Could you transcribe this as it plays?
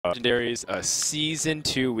Legendaries, Season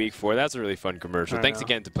 2, Week 4. That's a really fun commercial. Thanks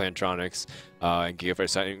again to Plantronics and Giga for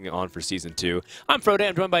signing on for Season 2. I'm Frodan.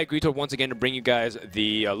 I'm joined by Agrito once again to bring you guys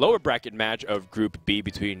the lower bracket match of Group B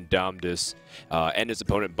between Domdus and his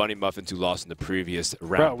opponent BunnyMuffins, who lost in the previous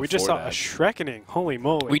round. Bro, we just saw a Shrekkening. Holy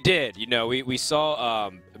moly. We did. You know, we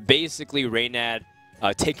saw basically Reynad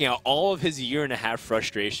taking out all of his year-and-a-half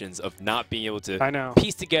frustrations of not being able to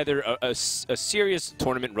piece together a serious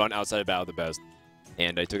tournament run outside of Battle of the Best.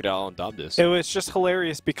 And I took it out on Domdus. It was just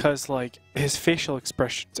hilarious because, like, his facial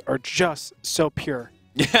expressions are just so pure.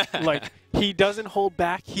 Like, he doesn't hold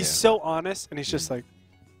back. He's so honest, and he's just like,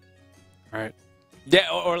 all right. Yeah,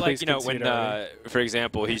 or like, you know, when, for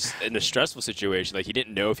example, he's in a stressful situation, like he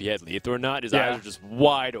didn't know if he had lethal or not. His eyes are just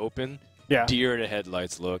wide open. Yeah. Deer in the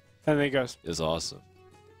headlights look. And then he goes. It's awesome.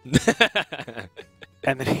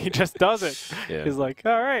 And then he just does it. Yeah. He's like,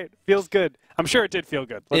 all right, feels good. I'm sure it did feel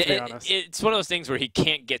good, let's be honest. It's one of those things where he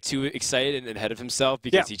can't get too excited and ahead of himself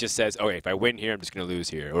because he just says, okay, if I win here, I'm just going to lose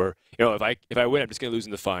here. Or, you know, if I win, I'm just going to lose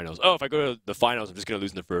in the finals. Oh, if I go to the finals, I'm just going to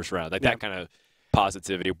lose in the first round. Like that kind of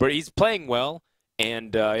positivity. But he's playing well.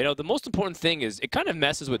 And, you know, the most important thing is it kind of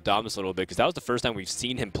messes with Domdus a little bit because that was the first time we've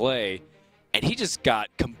seen him play. And he just got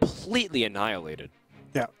completely annihilated.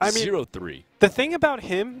 Yeah, I mean, 0-3. The thing about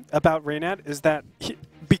him, about Reynad, is that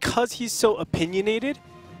because he's so opinionated,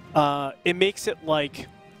 it makes it like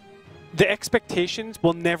the expectations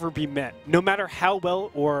will never be met, no matter how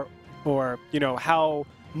well or you know how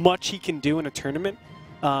much he can do in a tournament.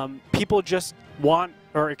 People just want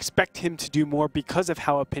or expect him to do more because of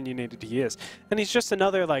how opinionated he is, and he's just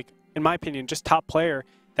another, like, in my opinion, just top player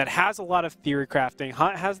that has a lot of theory crafting,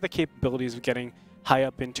 has the capabilities of getting high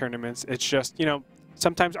up in tournaments. It's just, you know,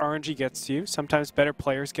 sometimes RNG gets to you, sometimes better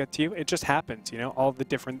players get to you. It just happens, you know, all the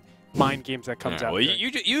different mind games that comes out. Well,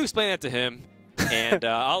 you explain that to him, and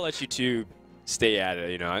I'll let you two stay at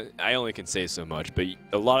it. You know, I only can say so much, but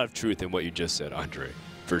a lot of truth in what you just said, Andre,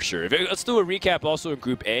 for sure. Let's do a recap also in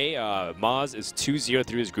Group A. Maz is 2-0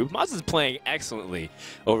 through his group. Maz is playing excellently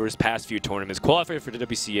over his past few tournaments, qualified for the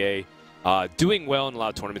WCA, doing well in a lot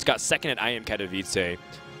of tournaments, got second at IM Katowice.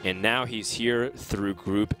 And now he's here through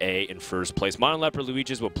Group A in first place. Mono Leopard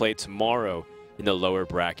Luigi's will play tomorrow in the lower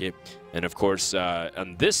bracket. And, of course,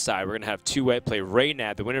 on this side, we're going to have two-way play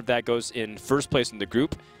Reynad. The winner of that goes in first place in the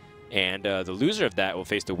group. And the loser of that will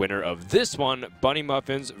face the winner of this one,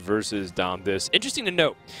 BunnyMuffins versus Domdus. Interesting to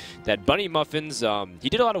note that BunnyMuffins, he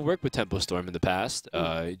did a lot of work with Tempo Storm in the past,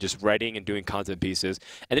 just writing and doing content pieces.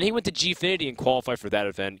 And then he went to Gfinity and qualified for that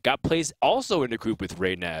event. Got placed also in the group with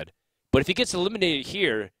Reynad. But if he gets eliminated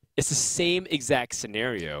here, it's the same exact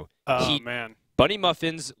scenario. Oh, man.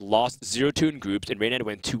 BunnyMuffins lost 0-2 in groups, and Reynad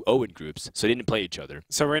went 2-0 in groups, so they didn't play each other.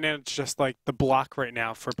 So Reynad's just like the block right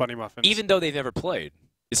now for BunnyMuffins. Even though they've never played.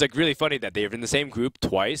 It's like really funny that they're in the same group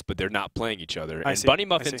twice, but they're not playing each other. And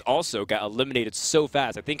BunnyMuffins also got eliminated so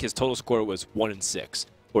fast. I think his total score was 1-6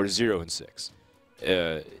 or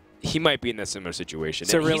 0-6. He might be in that similar situation.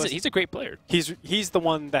 So he's a great player. He's the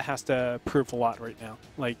one that has to prove a lot right now.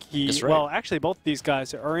 Like well, actually, both of these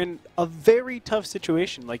guys are in a very tough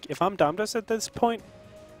situation. Like, if I'm Domdus at this point,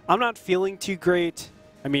 I'm not feeling too great.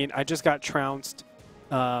 I mean, I just got trounced.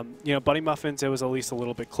 You know, BunnyMuffins, it was at least a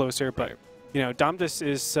little bit closer, but you know, Domdus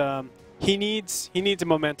is he needs a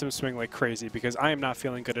momentum swing like crazy because I am not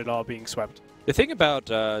feeling good at all being swept. The thing about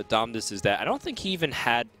Domdus is that I don't think he even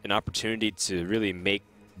had an opportunity to really make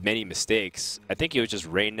many mistakes. I think it was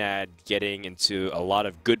just Reynad getting into a lot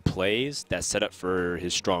of good plays that set up for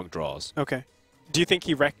his strong draws. Okay. Do you think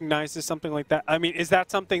he recognizes something like that? I mean, is that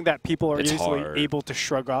something that people are usually able to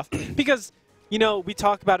shrug off? Because, you know, we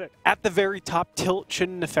talk about it at the very top, tilt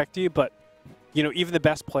shouldn't affect you, but, you know, even the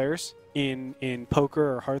best players in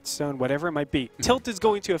poker or Hearthstone, whatever it might be, tilt is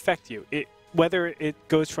going to affect you. Whether it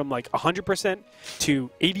goes from like 100% to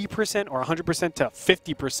 80% or 100% to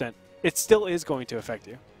 50%, it still is going to affect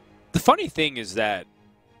you. The funny thing is that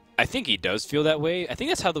I think he does feel that way. I think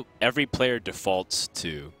that's how every player defaults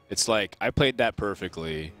to. It's like, I played that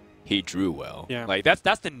perfectly. He drew well. Yeah. Like,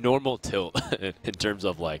 that's the normal tilt in terms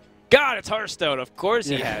of, like, God, it's Hearthstone. Of course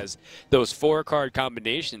he has those 4-card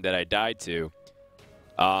combination that I died to.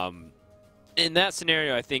 In that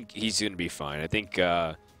scenario, I think he's going to be fine. I think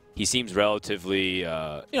he seems relatively, you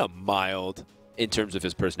know, mild in terms of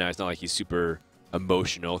his personality. It's not like he's super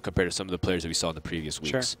emotional compared to some of the players that we saw in the previous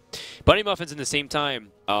weeks. Sure. BunnyMuffins, in the same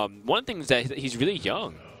time, one thing is that he's really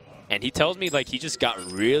young. And he tells me, like, he just got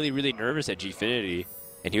really, really nervous at Gfinity,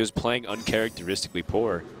 and he was playing uncharacteristically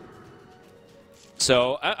poor.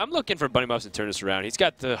 So I'm looking for BunnyMuffins to turn this around. He's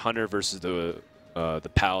got the Hunter versus the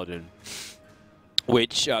Paladin,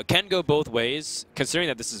 which can go both ways. Considering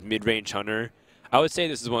that this is mid-range Hunter, I would say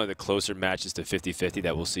this is one of the closer matches to 50-50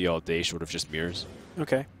 that we'll see all day, short of just mirrors.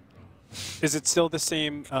 Okay. Is it still the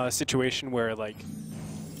same situation where, like,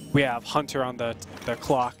 we have Hunter on the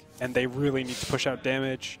clock, and they really need to push out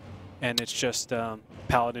damage, and it's just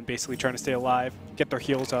Paladin basically trying to stay alive, get their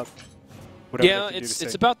heals up, whatever Yeah, they can do to it's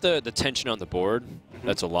stay. about the tension on the board.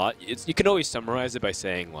 That's a lot. You can always summarize it by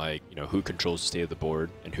saying, like, you know, who controls the state of the board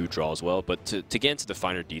and who draws well. But to get into the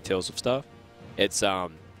finer details of stuff, it's, you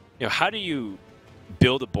know, how do you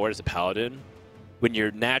build a board as a Paladin when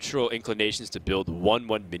your natural inclination is to build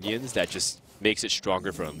 1/1 minions that just makes it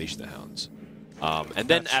stronger for Unleash the Hounds? And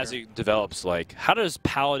then as it develops, like, how does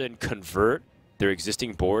Paladin convert their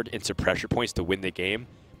existing board into pressure points to win the game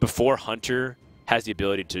before Hunter has the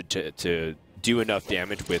ability to do enough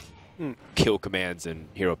damage with kill commands and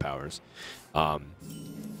hero powers?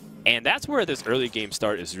 And that's where this early game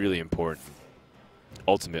start is really important.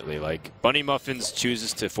 Ultimately, like, BunnyMuffins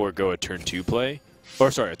chooses to forego a turn 2 play, or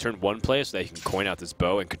sorry, a turn 1 play, so that he can coin out this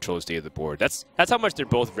bow and control the state of the board. That's how much they're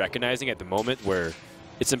both recognizing at the moment, where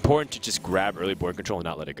it's important to just grab early board control and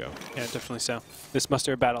not let it go. Yeah, definitely so. This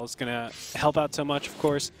muster battle is going to help out so much, of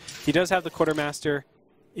course. He does have the Quartermaster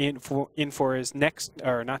in for his next,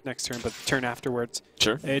 or not next turn, but the turn afterwards.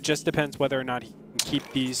 Sure. It just depends whether or not he can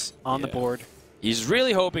keep these on the board. He's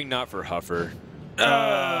really hoping not for Huffer.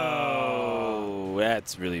 Oh,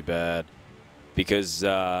 that's really bad. Because, you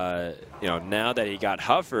know, now that he got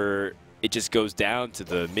Huffer, it just goes down to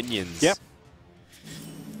the minions. Yep.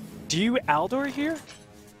 Do you Aldor here?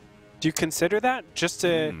 Do you consider that just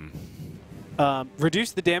to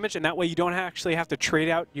reduce the damage, and that way you don't actually have to trade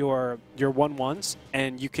out your 1/1s,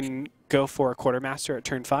 and you can go for a Quartermaster at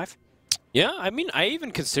turn 5? Yeah, I mean, I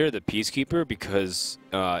even consider the Peacekeeper because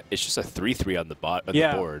it's just a 3/3 on the board.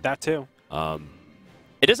 Yeah, that too.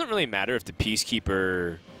 It doesn't really matter if the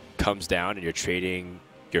Peacekeeper comes down and you're trading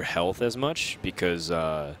your health as much because,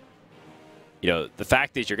 you know, the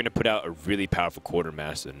fact is you're going to put out a really powerful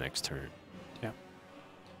Quartermaster the next turn. Yeah.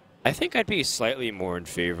 I think I'd be slightly more in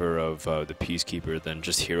favor of the Peacekeeper than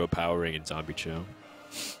just hero powering and Zombie Chow.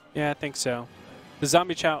 Yeah, I think so. The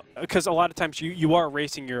Zombie Chow, because a lot of times you are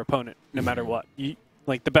racing your opponent no matter what.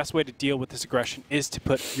 Like, the best way to deal with this aggression is to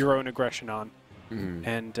put your own aggression on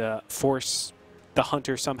and force the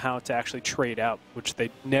Hunter somehow to actually trade out, which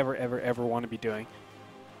they never, ever, ever want to be doing.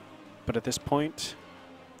 But at this point,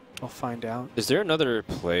 we'll find out. Is there another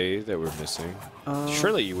play that we're missing?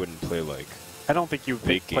 Surely you wouldn't play, like, I don't think you would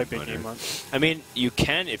play Big Hunter. Game Hunter. I mean, you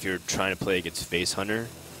can if you're trying to play against Face Hunter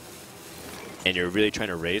and you're really trying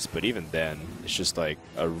to race, but even then, it's just like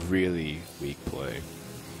a really weak play.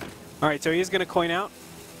 All right, so he's going to coin out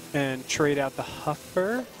and trade out the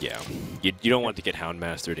Huffer. Yeah. You don't want to get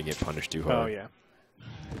Houndmastered and get punished too hard. Oh, yeah.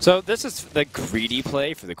 So this is the greedy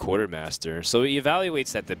play for the Quartermaster. So he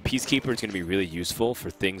evaluates that the Peacekeeper is going to be really useful for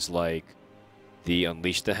things like the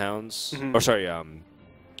Unleash the Hounds, or sorry,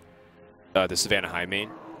 the Savannah High main.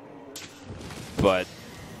 But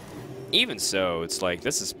even so, it's like,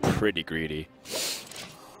 this is pretty greedy.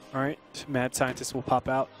 All right, Mad Scientist will pop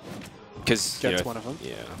out. Because Gets one of them.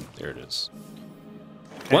 Yeah, there it is.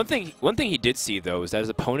 One thing he did see, though, is that his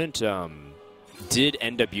opponent did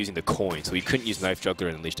end up using the coin, so he couldn't use Knife Juggler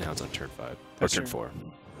and Unleash the Hounds on turn 5 or turn 4.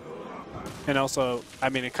 And also, I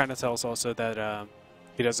mean, it kind of tells also that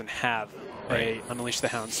he doesn't have a Unleash the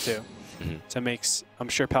Hounds too. So it makes, I'm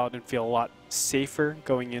sure, Paladin feel a lot safer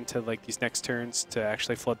going into like these next turns to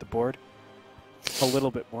actually flood the board a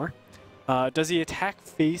little bit more. Does he attack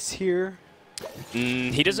face here?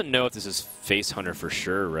 He doesn't know if this is Face Hunter for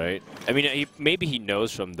sure, right? I mean, maybe he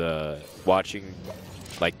knows from the watching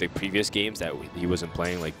like the previous games that he wasn't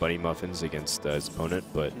playing like BunnyMuffins against his opponent,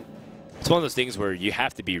 but it's one of those things where you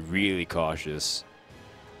have to be really cautious.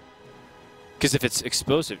 Because if it's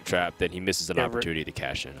Explosive Trap, then he misses an opportunity to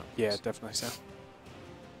cash in on this. Yeah, definitely so.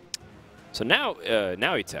 So now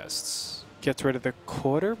he tests. Gets rid of the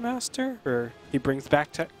Quartermaster, or he brings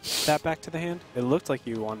that back to the hand? It looked like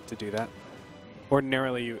you wanted to do that.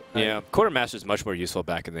 Ordinarily, you... Yeah, Quartermaster is much more useful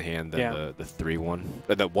back in the hand than the 3-1,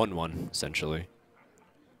 the 1-1, essentially.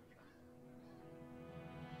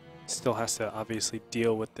 Still has to obviously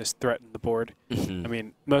deal with this threat in the board. I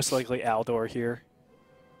mean, most likely Aldor here.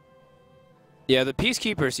 Yeah, the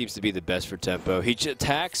Peacekeeper seems to be the best for tempo. He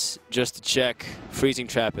attacks just to check. Freezing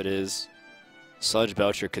Trap it is. Sludge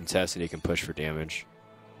Belcher contests and he can push for damage.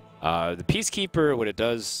 The Peacekeeper, what it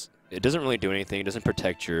does, it doesn't really do anything. It doesn't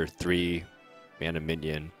protect your 3-mana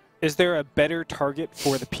minion. Is there a better target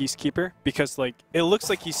for the Peacekeeper? Because like it looks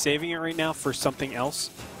like he's saving it right now for something else.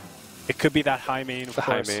 It could be that high main, of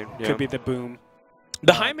course. High main, yeah. Could be the boom.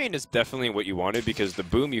 The high main is definitely what you wanted because the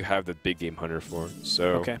boom you have the big game hunter for.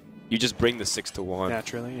 So okay. You just bring the 6 to 1.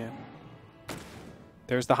 Naturally, yeah.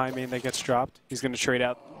 There's the high main that gets dropped. He's going to trade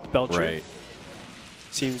out the Belcher. Right.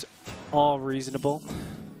 Seems all reasonable.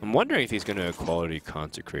 I'm wondering if he's going to equality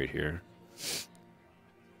consecrate here.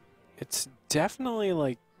 It's definitely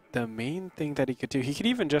like the main thing that he could do. He could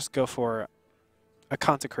even just go for a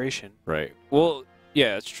consecration. Right. Well,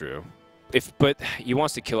 yeah, that's true. But he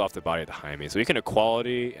wants to kill off the body of the high main, so he can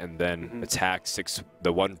equality and then attack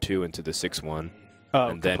the 1/2 into the 6/1,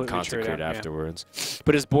 and then consecrate afterwards. Yeah.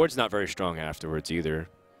 But his board's not very strong afterwards either.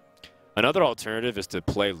 Another alternative is to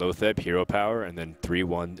play Lotheb hero power and then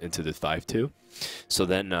 3/1 into the 5/2. So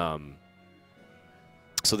then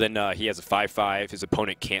he has a 5/5. His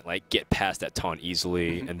opponent can't like get past that taunt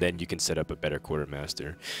easily, and then you can set up a better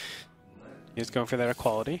quartermaster. He's going for that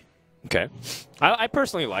equality. Okay, I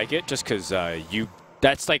personally like it just because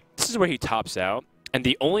this is where he tops out, and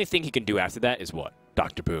the only thing he can do after that is what?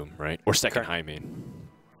 Dr. Boom, right? Or second high main.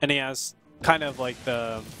 And he has kind of like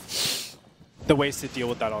the ways to deal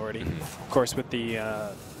with that already. Of course, with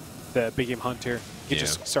the big game hunter, you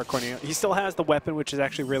just start coining out. He still has the weapon, which is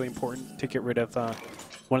actually really important to get rid of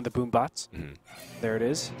one of the boom bots. There it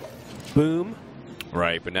is. Boom.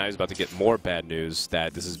 Right, but now he's about to get more bad news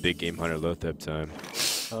that this is big game hunter Lotheb time.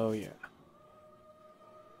 Oh, yeah.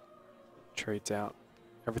 Trades out.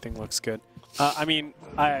 Everything looks good. I mean,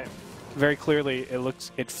 very clearly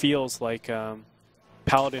it feels like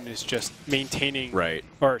Paladin is just maintaining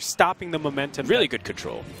or stopping the momentum. Really good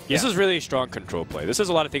control. Yeah. This is really strong control play. This is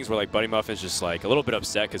a lot of things where like BunnyMuffin's just like a little bit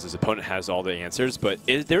upset because his opponent has all the answers, but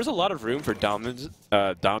there's a lot of room for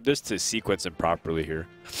Domdus to sequence him properly here.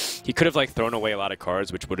 He could have like thrown away a lot of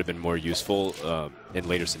cards, which would have been more useful in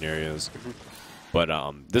later scenarios. But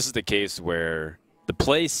this is the case where the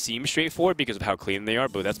plays seem straightforward because of how clean they are,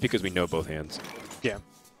 but that's because we know both hands. Yeah.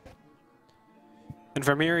 And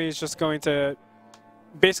from here, he's just going to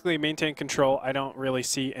basically maintain control. I don't really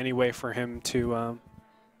see any way for him to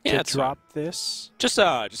drop this. Just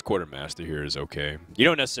quartermaster here is okay. You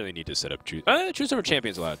don't necessarily need to set up Choose Over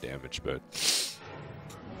Champion's a lot of damage, but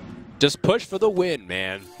just push for the win,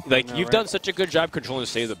 man. Like, you've done such a good job controlling the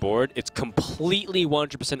state of the board. It's completely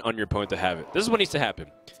 100% on your opponent to have it. This is what needs to happen.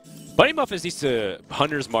 BunnyMuffins needs to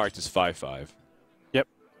Hunter's marked as 5/5. Yep.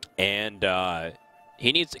 And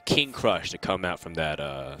he needs a King Crush to come out from that.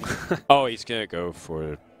 Oh, he's going to go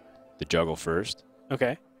for the juggle first.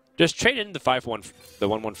 Okay. Just trade in the 5/1, the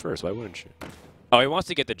 1/1 first. Why wouldn't you? Oh, he wants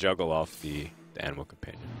to get the juggle off the animal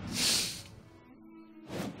companion.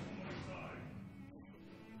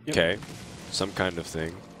 Yep. Okay, some kind of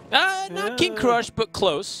thing. Not King Crush, but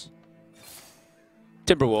close.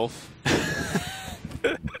 Timberwolf.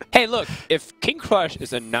 Hey, look, if King Crush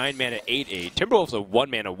is a 9-mana 8/8, Timberwolf's a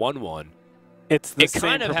 1-mana 1/1. It's the it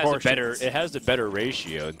kind of has a better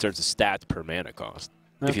ratio in terms of stats per mana cost,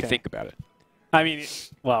 if you think about it. I mean,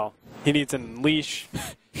 well, he needs an Unleash.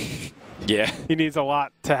 Yeah. He needs a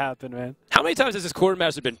lot to happen, man. How many times has this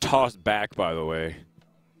quartermaster been tossed back, by the way?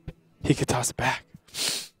 He could toss it back.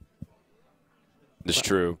 It's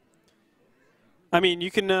true. I mean,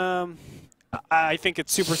 you can... I think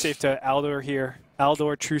it's super safe to Aldor here.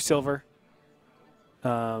 Aldor, True Silver.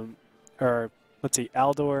 Or, let's see,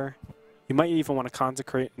 Aldor. You might even want to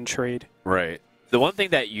consecrate and trade. Right. The one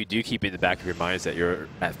thing that you do keep in the back of your mind is that you're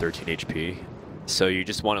at 13 HP. So you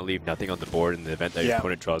just want to leave nothing on the board in the event that your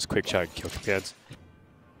opponent draws quick shot and kill commands.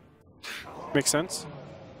 Makes sense.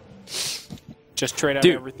 Just trade out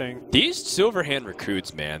everything. These Silverhand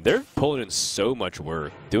recruits, man, they're pulling in so much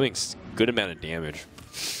work, doing a good amount of damage.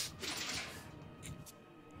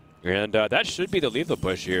 And that should be the lethal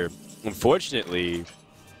push here. Unfortunately,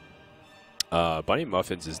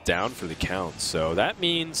 BunnyMuffins is down for the count, so that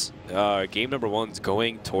means game number 1's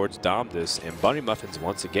going towards Domdus, and BunnyMuffins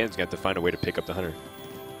once again is going to have to find a way to pick up the hunter.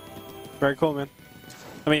 Very cool, man.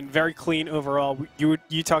 I mean, very clean overall.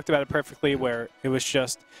 You talked about it perfectly, where it was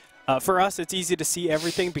just for us, it's easy to see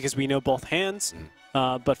everything because we know both hands.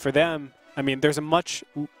 But for them, I mean, there's a much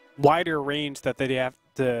wider range that they have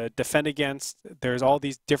to defend against. There's all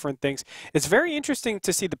these different things. It's very interesting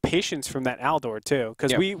to see the patience from that Aldor too,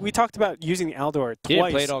 because we talked about using the Aldor twice. He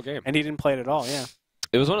didn't play it all game, and he didn't play it at all. Yeah,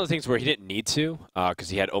 it was one of the things where he didn't need to, because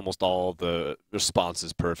he had almost all the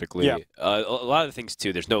responses perfectly. Yeah. A lot of the things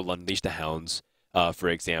too. There's no Unleash the Hounds, for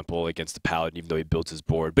example, against the Paladin, even though he built his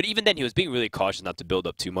board. But even then, he was being really cautious not to build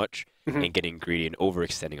up too much and getting greedy and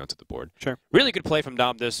overextending onto the board. Sure. Really good play from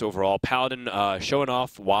Domdus overall. Paladin showing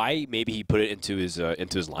off why maybe he put it into his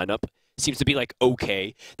lineup. Seems to be like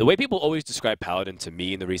okay. The way people always describe Paladin to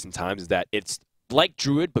me in the recent times is that it's like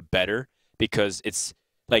Druid but better, because it's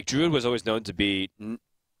like Druid was always known to be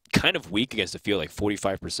kind of weak against the field, like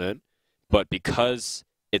 45%, but because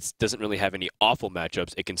it doesn't really have any awful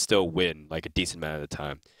matchups. It can still win like a decent amount of the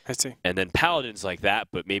time. I see. And then Paladin's like that,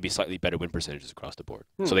 but maybe slightly better win percentages across the board.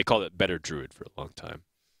 So they called it better Druid for a long time.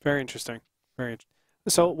 Very interesting. Very interesting.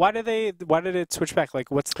 So why did it switch back? Like,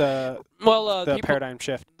 what's the paradigm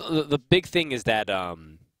shift? The big thing is that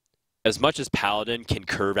as much as Paladin can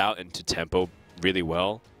curve out into tempo really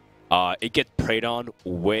well, it gets preyed on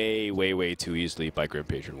way, way, way too easily by Grim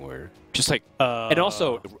Patron Warrior. Just like, and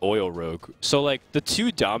also Oil Rogue. So like the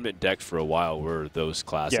two dominant decks for a while were those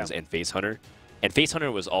classes and Face Hunter. And Face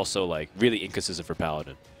Hunter was also like really inconsistent for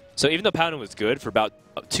Paladin. So even though Paladin was good for about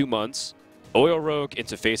 2 months, Oil Rogue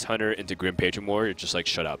into Face Hunter into Grim Patron Warrior just like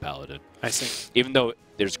shut out Paladin. I see. Even though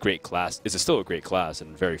there's great class, it's still a great class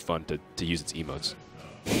and very fun to use its emotes.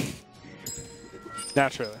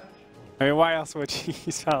 Naturally. I mean, why else would you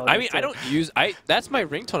use Paladin? I mean, I don't use... That's my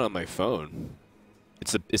ringtone on my phone.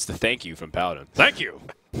 It's the thank you from Paladin. Thank you!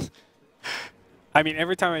 I mean,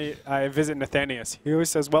 every time I visit Nathanius, he always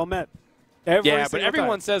says, well met. But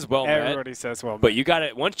everyone says well met. Everybody says well met. But you got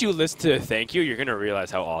it. Once you listen to thank you, you're going to realize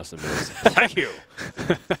how awesome it is. Thank you!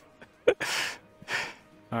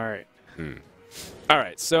 All right. All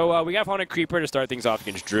right, so we got Haunted Creeper to start things off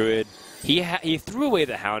against Druid. He threw away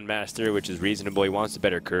the Houndmaster, which is reasonable. He wants a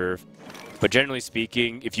better curve. But generally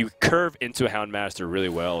speaking, if you curve into a Houndmaster really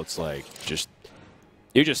well, it's like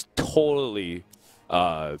you just totally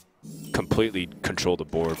completely control the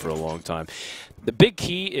board for a long time. The big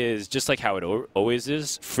key is, just like how it always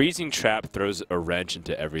is, Freezing Trap throws a wrench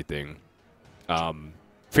into everything.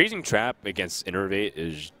 Freezing Trap against Innervate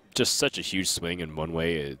is just such a huge swing in one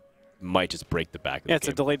way. It might just break the back of the game. It's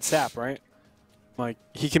a delayed sap, right? Like,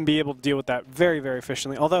 he can be able to deal with that very, very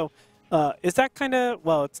efficiently. Although, is that kind of,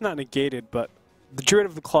 well, it's not negated, but the Druid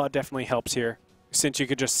of the Claw definitely helps here. Since you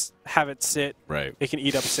could just have it sit, right. It can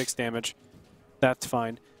eat up 6 damage. That's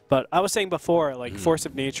fine. But I was saying before, like, Force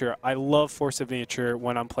of Nature, I love Force of Nature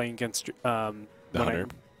when I'm playing against Hunter.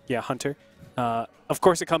 Hunter. Of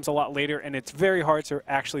course, it comes a lot later, and it's very hard to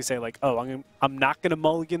actually say, like, oh, I'm not going to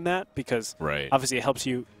mulligan that, because obviously it helps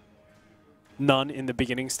you none in the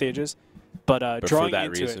beginning stages. But drawing for that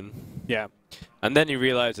into reason. Yeah. And then you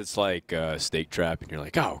realize it's like Stake Trap, and you're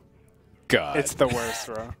like, oh, God. It's the worst,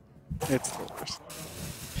 bro. It's the worst.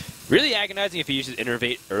 Really agonizing if he uses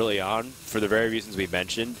Innervate early on, for the very reasons we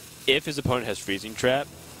mentioned. If his opponent has Freezing Trap.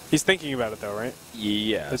 He's thinking about it, though, right?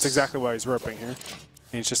 Yes. That's exactly why he's roping here.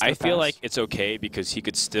 I feel like it's okay because he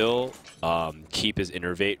could still keep his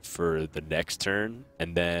Innervate for the next turn,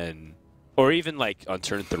 and then, or even like on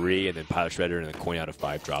turn 3, and then Pilot Shredder and then coin out a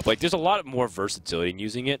 5-drop. Like, there's a lot more versatility in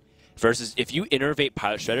using it. Versus if you Innervate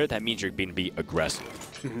Pilot Shredder, that means you're going to be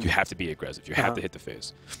aggressive. You have to be aggressive. You have to hit the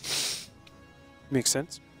face. Makes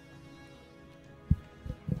sense.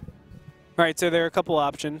 All right, so there are a couple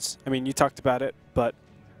options. I mean, you talked about it, but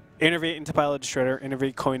Innervate into Pilot Shredder,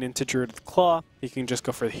 Innervate coin into Druid of the Claw. You can just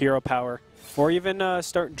go for the hero power, or even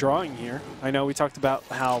start drawing here. I know we talked about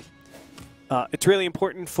how it's really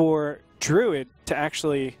important for Druid to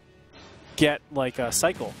actually get like a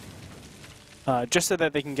cycle, just so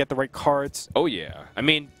that they can get the right cards. Oh yeah, I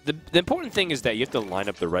mean the important thing is that you have to line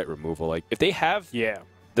up the right removal. Like if they have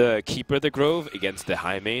the Keeper of the Grove against the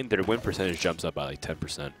high main, their win percentage jumps up by like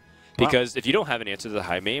 10%. Because if you don't have an answer to the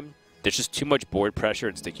high main, there's just too much board pressure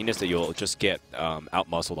and stickiness that you'll just get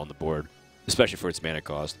out-muscled on the board, especially for its mana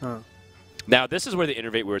cost. Now, this is where the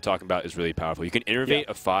Innervate we were talking about is really powerful. You can Innervate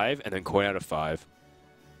a 5 and then coin out a 5,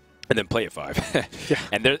 and then play a 5.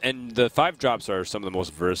 And the 5-drops are some of the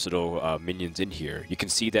most versatile minions in here. You can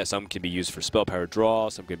see that some can be used for spell power draw,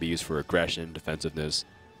 some can be used for aggression, defensiveness.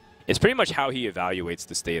 It's pretty much how he evaluates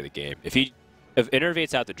the state of the game. If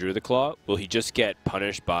Innervates out the Druid of the Claw, will he just get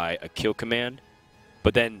punished by a kill command?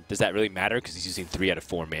 But then, does that really matter because he's using 3 out of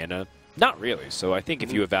 4 mana? Not really. So I think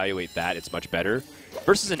if you evaluate that, it's much better.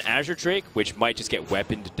 Versus an Azure Drake, which might just get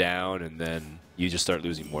weaponed down, and then you just start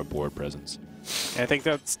losing more board presence. I think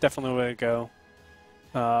that's definitely the way to go.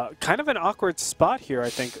 Kind of an awkward spot here, I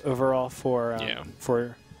think, overall for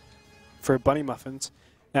BunnyMuffins,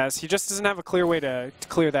 as he just doesn't have a clear way to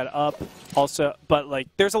clear that up. Also, but like,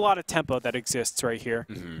 there's a lot of tempo that exists right here.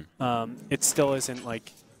 It still isn't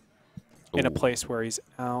like in a place where he's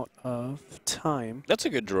out of time. That's a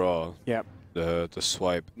good draw. Yeah. The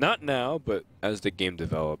swipe. Not now, but as the game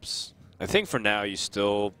develops. I think for now you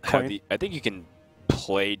still have the... I think you can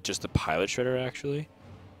play just the Pilot Shredder, actually.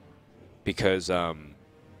 Because the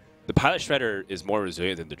Pilot Shredder is more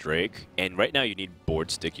resilient than the Drake, and right now you need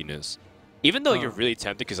board stickiness. Even though you're really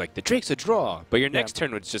tempted, because like the Drake's a draw, but your next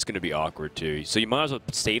turn was just going to be awkward too. So you might as well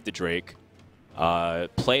save the Drake,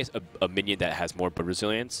 play a minion that has more board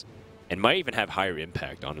resilience, and might even have higher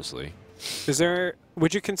impact, honestly.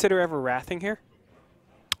 Would you consider ever wrathing here?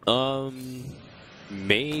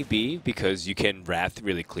 Maybe, because you can wrath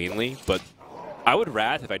really cleanly, but I would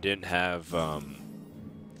wrath if I didn't have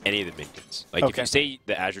any of the minions. Like if you say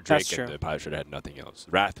the Azure Drake and the Pilot Shredder had nothing else,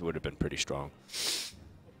 wrath would have been pretty strong.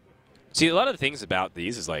 See, a lot of the things about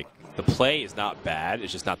these is like the play is not bad,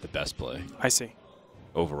 it's just not the best play. I see.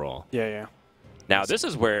 Overall. Yeah, yeah. Now this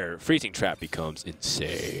is where Freezing Trap becomes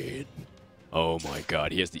insane. Oh my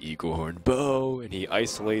god, he has the Eagle Horn bow, and he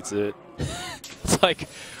isolates it. It's like,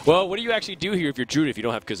 well, what do you actually do here if you're Druid if you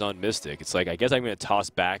don't have Kazan Mystic? It's like, I guess I'm going to toss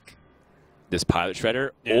back this Pilot Shredder,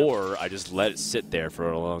 or I just let it sit there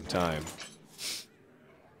for a long time.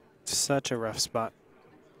 Such a rough spot.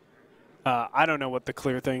 I don't know what the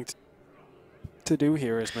clear thing to do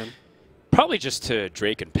here is, man. Probably just to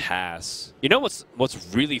Drake and pass. You know what's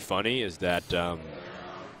really funny is that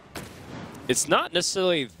it's not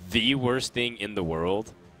necessarily the worst thing in the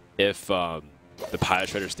world if the Pilot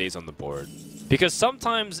Shredder stays on the board. Because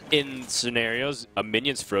sometimes in scenarios, a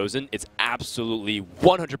minion's frozen, it's absolutely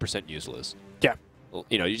 100% useless. Yeah.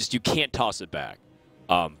 You know, you can't toss it back.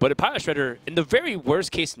 But a Pilot Shredder, in the very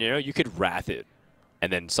worst case scenario, you could wrath it,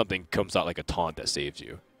 and then something comes out like a taunt that saves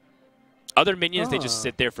you. Other minions, they just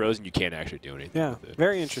sit there frozen. You can't actually do anything. Yeah, with it.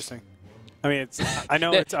 very interesting. I mean, I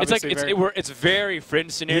know it's obviously it's very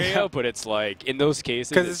fringe scenario, but it's like in those cases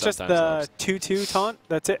because it's just the 2/2 taunt.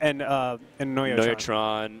 That's it, and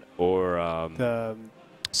Noyotron or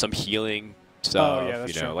some healing stuff. Oh, yeah,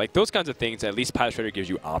 that's you know, true. like those kinds of things. At least Pilot Shredder gives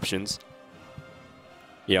you options.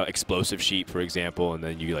 You know, explosive sheep, for example, and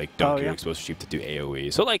then you like dunk your explosive sheep to do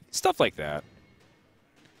AOE. So like stuff like that.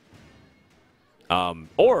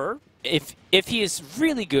 Or if he is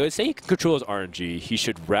really good, say he can control his RNG, he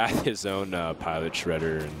should wrath his own Pilot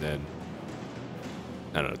Shredder and then,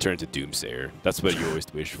 I don't know, turn into Doomsayer. That's what you always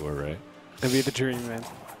wish for, right? That'd be the dream, man.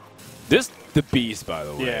 The Beast, by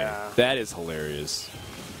the way. Yeah. That is hilarious.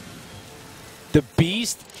 The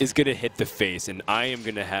Beast is going to hit the face, and I am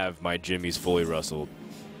going to have my Jimmies fully rustled.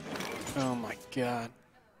 Oh, my God.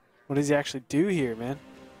 What does he actually do here, man?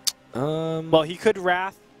 Well, he could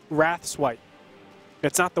Wrath Swipe.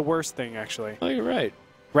 It's not the worst thing, actually. Oh, you're right.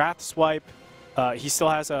 Wrath Swipe. He still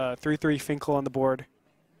has a 3/3 Finkel on the board.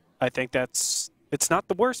 I think it's not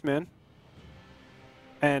the worst, man.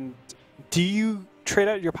 And do you trade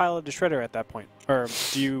out your Pilot to Shredder at that point? Or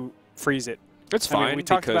do you freeze it? It's fine. I mean, we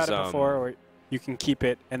talked about it before, or you can keep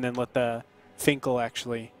it and then let the Finkel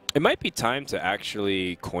actually... It might be time to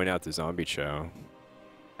actually coin out the Zombie Chow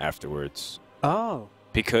afterwards. Oh.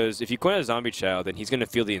 Because if you coin out a Zombie Chow, then he's going to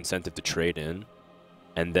feel the incentive to trade in.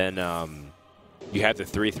 And then you have the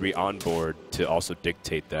 3/3 on board to also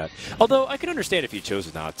dictate that. Although I could understand if he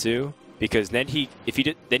chose not to, because then he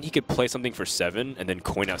could play something for 7 and then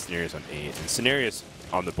coin out Scenarios on 8. And Scenarios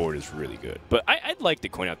on the board is really good. But I'd like to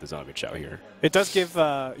coin out the Zombie Chow here. It does give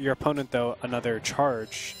your opponent, though, another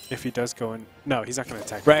charge if he does go in. No, he's not going to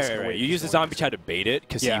attack. Right. You use the Zombie Chow to bait it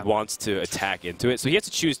because he wants to attack into it. So he has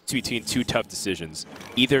to choose between two tough decisions.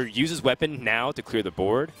 Either use his weapon now to clear the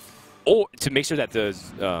board, or to make sure that the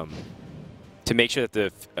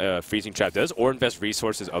freezing trap does, or invest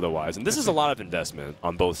resources otherwise. And this is a lot of investment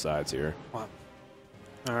on both sides here. Wow.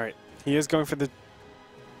 All right, he is going for the.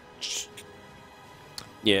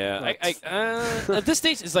 Yeah, at this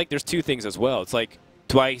stage, it's like there's two things as well. It's like,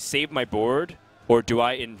 do I save my board, or do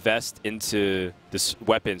I invest into this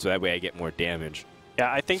weapon so that way I get more damage?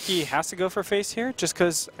 Yeah, I think he has to go for face here, just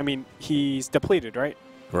because I mean he's depleted, right?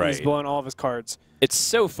 Right. He's blowing all of his cards. It's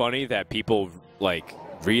so funny that people like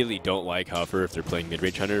really don't like Huffer if they're playing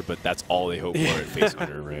mid-range Hunter, but that's all they hope for at face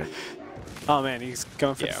Hunter, right? Oh man, he's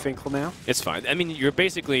going for the Finkel now. It's fine. I mean, you're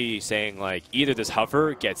basically saying like either this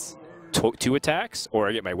Huffer gets 2 attacks, or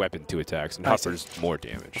I get my weapon 2 attacks, and Huffer's more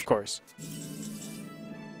damage. Of course.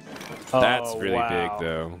 That's really big,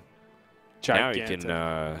 though. Gigantic.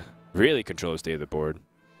 Now you can really control the state of the board.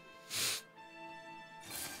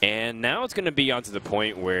 And now it's going to be onto the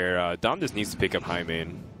point where Domdus needs to pick up high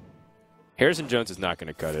main. Harrison Jones is not going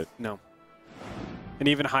to cut it. No. And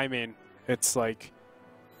even high main, it's like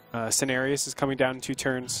Scenarios is coming down in 2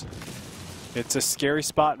 turns. It's a scary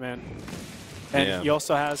spot, man. And he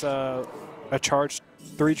also has a charged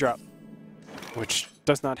 3-drop, which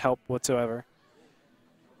does not help whatsoever.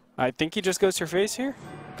 I think he just goes for face here.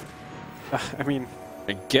 I mean...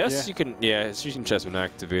 I guess you can, it's using Chessman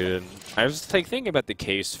activated. I was like thinking about the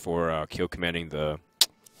case for kill commanding the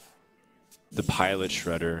Pilot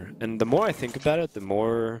Shredder, and the more I think about it, the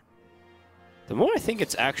more I think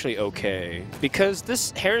it's actually okay, because this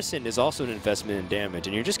Harrison is also an investment in damage,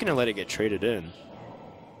 and you're just gonna let it get traded in.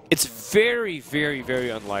 It's very, very, very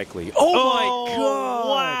unlikely. Oh my god!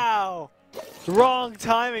 Wow! Wrong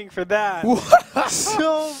timing for that.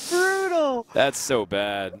 So brutal. That's so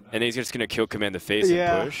bad. And he's just going to kill command the face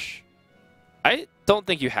and push. I don't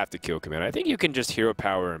think you have to kill command. I think you can just hero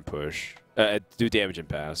power and push. Do damage and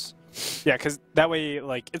pass. Yeah, because that way,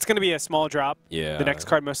 like, it's going to be a small drop. Yeah. The next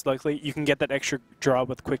card, most likely. You can get that extra draw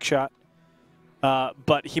with quick shot.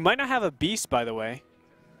 But he might not have a beast, by the way.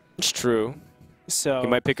 It's true. So he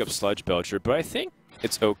might pick up Sludge Belcher, but I think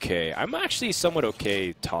it's okay. I'm actually somewhat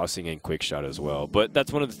okay tossing in quick shot as well. But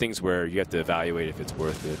that's one of the things where you have to evaluate if it's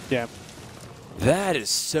worth it. Yeah. That is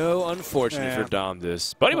so unfortunate for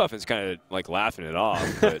Domdus. BunnyMuffins kind of like laughing it off.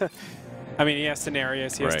 But I mean, he has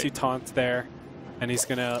scenarios. He has 2 taunts there. And he's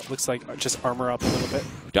going to, looks like, just armor up a little bit.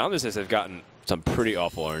 Domdus has gotten some pretty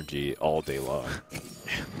awful RNG all day long.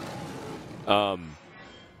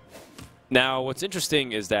 Now, what's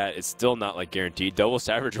interesting is that it's still not like guaranteed. Double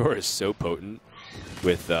Savage Roar is so potent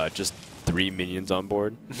with just 3 minions on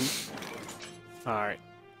board. All right.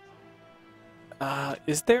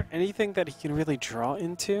 Is there anything that he can really draw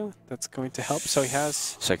into that's going to help? So he has...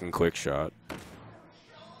 Second quick shot.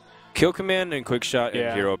 Kill command and quick shot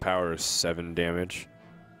and hero power is 7 damage.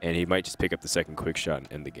 And he might just pick up the second quick shot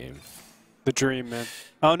and end the game. The dream, man.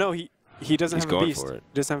 Oh, no, he doesn't have a beast. For it.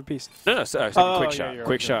 He doesn't have a beast. No, sorry, second quick shot.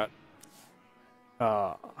 Quick shot.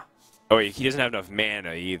 Oh, he doesn't have enough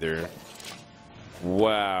mana either.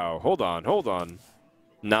 Wow. Hold on.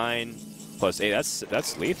 9 plus 8.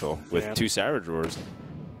 That's lethal with 2 Savage Roars.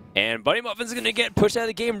 And BunnyMuffins is going to get pushed out of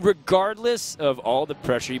the game regardless of all the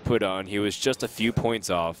pressure he put on. He was just a few points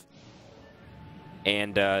off.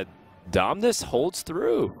 And Domdus holds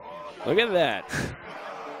through. Look at that.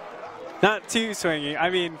 Not too swingy.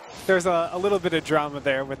 I mean, there's a little bit of drama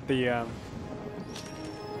there with the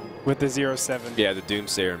 0-7. Yeah, the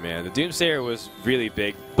Doomsayer, man. The Doomsayer was really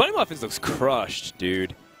big. BunnyMuffins looks crushed,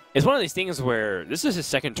 dude. It's one of these things where this is his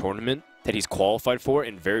second tournament that he's qualified for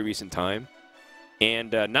in very recent time.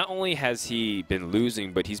 And not only has he been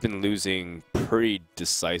losing, but he's been losing pretty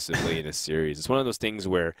decisively in this series. It's one of those things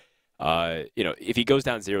where, you know, if he goes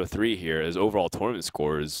down 0-3 here, his overall tournament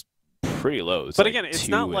score is pretty low. It's but like again, it's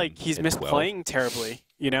not like he's missed 12. playing terribly,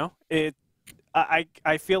 you know?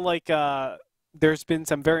 I feel like there's been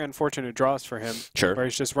some very unfortunate draws for him. Sure. Where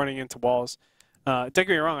he's just running into walls. Don't get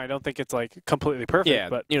me wrong, I don't think it's like completely perfect. Yeah,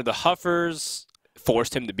 but you know, the Huffers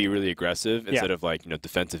forced him to be really aggressive instead of like, you know,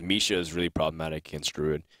 defensive. Misha is really problematic against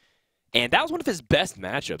Druid. And that was one of his best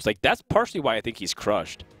matchups. Like, that's partially why I think he's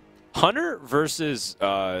crushed. Hunter versus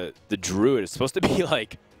the Druid is supposed to be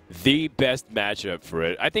like the best matchup for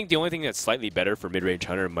it. I think the only thing that's slightly better for mid-range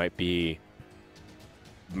Hunter might be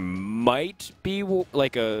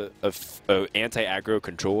like a anti-aggro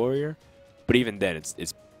control warrior, but even then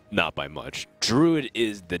it's not by much. Druid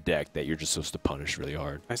is the deck that you're just supposed to punish really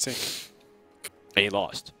hard. I see. And he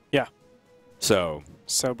lost. Yeah. So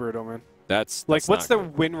brutal, man. That's like, what's the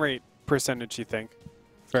good. win rate percentage you think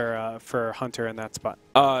for Hunter in that spot?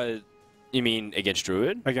 You mean against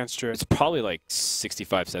Druid? Against Druid. It's probably like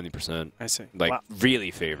 65-70%. I see. Like,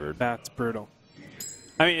 really favored. That's brutal.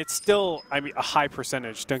 I mean, it's still, a high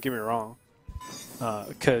percentage, don't get me wrong.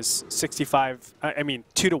 Because 65,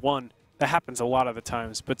 2-1, that happens a lot of the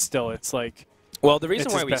times, but still, it's like... Well, the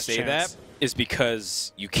reason why we say that is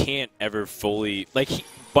because you can't ever fully... Like,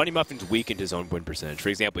 BunnyMuffins weakened his own win percentage. For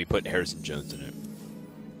example, he put Harrison Jones in it.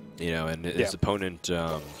 You know, and his opponent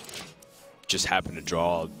just happened to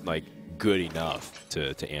draw, like, good enough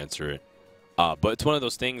to answer it. But it's one of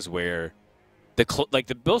those things where...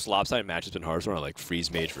 the most lopsided matches in Hearthstone are like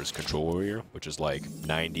Freeze Mage versus Control Warrior, which is like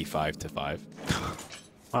 95-5.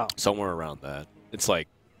 Wow. Somewhere around that. It's like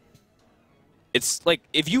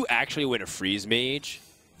if you actually win a Freeze Mage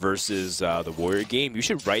versus the Warrior game, you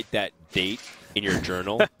should write that date in your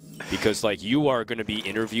journal because like you are going to be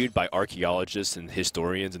interviewed by archaeologists and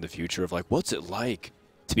historians in the future of like, what's it like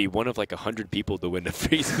to be one of like 100 people to win a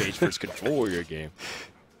Freeze Mage versus Control Warrior game?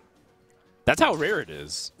 That's how rare it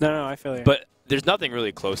is. No, I feel you. But there's nothing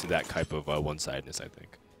really close to that type of one-sidedness, I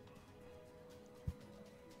think.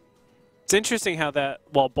 It's interesting how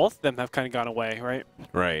both of them have kind of gone away, right?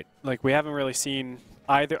 Right. Like, we haven't really seen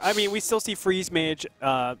either. I mean, we still see Freeze Mage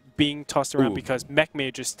being tossed around because Mech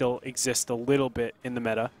Mages still exist a little bit in the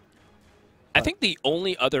meta. I think the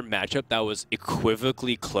only other matchup that was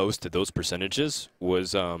equivocally close to those percentages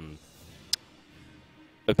was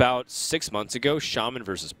about 6 months ago, Shaman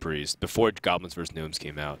versus Priest, before Goblins versus Gnomes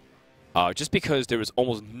came out. just because there was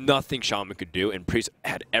almost nothing Shaman could do, and Priest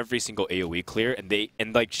had every single AoE clear,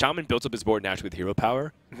 and like Shaman built up his board naturally with hero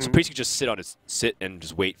power, so Priest could just sit and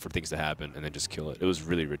just wait for things to happen and then just kill it. It was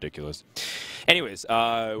really ridiculous. Anyways,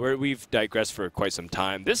 we've digressed for quite some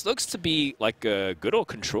time. This looks to be like a good old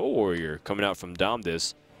control warrior coming out from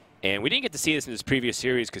Domdus, and we didn't get to see this in his previous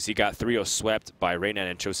series because he got 3-0 swept by Reynad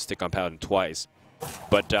and chose to stick on Paladin twice.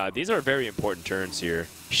 But these are very important turns here.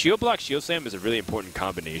 Shield block, shield slam is a really important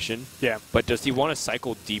combination. Yeah. But does he want to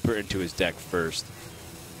cycle deeper into his deck first?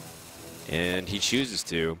 And he chooses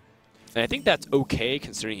to. And I think that's okay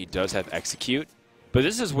considering he does have execute. But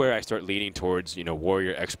this is where I start leaning towards, you know,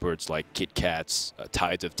 warrior experts like Kit Kats,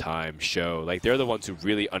 Tides of Time, Show. Like they're the ones who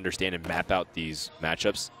really understand and map out these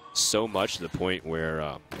matchups so much to the point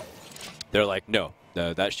where they're like, no,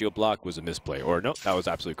 that shield block was a misplay. Or no, that was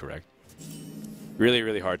absolutely correct. Really,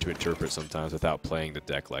 really hard to interpret sometimes without playing the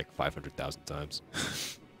deck like 500,000 times,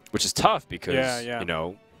 which is tough because you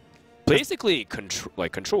know, basically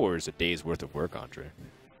controller is a day's worth of work, Andre.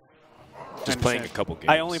 Just playing a couple games.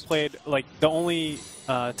 I only played like the only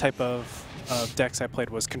type of decks I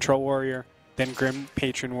played was Control Warrior, then Grim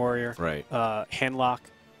Patron Warrior, right? Handlock,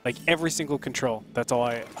 like every single control. That's all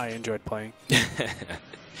I enjoyed playing.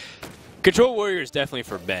 Control Warrior is definitely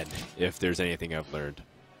for men, if there's anything I've learned.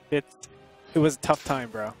 It was a tough time,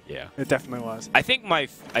 bro. Yeah. It definitely was. I think I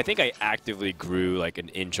actively grew like an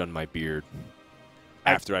inch on my beard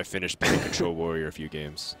after I finished playing Control Warrior a few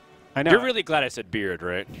games. I know. You're really glad I said beard,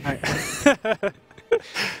 right?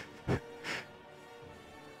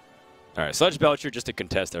 All right, Sludge Belcher just to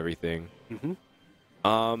contest everything.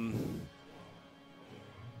 I'm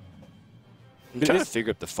trying to figure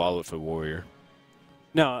out the follow-up for Warrior.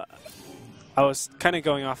 No, I was kind of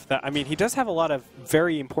going off that. I mean, he does have a lot of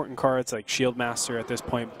very important cards like Shield Master at this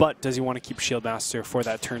point, but does he want to keep Shield Master for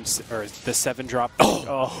that turn or the 7-drop?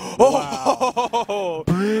 Wow.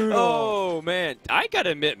 Brutal. Oh, man. I got to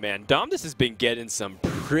admit, man, Domdus has been getting some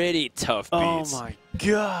pretty tough beats. Oh, my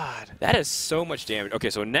God. That is so much damage. Okay,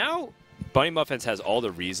 so now BunnyMuffins has all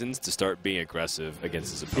the reasons to start being aggressive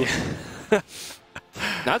against his opponent. Yeah.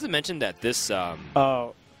 Not to mention that this...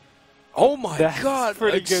 Oh my that's God!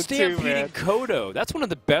 Pretty Like good Stampeding too, Kodo. That's one of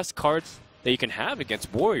the best cards that you can have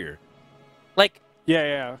against Warrior. Like,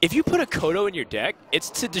 yeah. If you put a Kodo in your deck, it's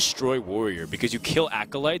to destroy Warrior because you kill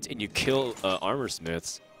Acolytes and you kill Armor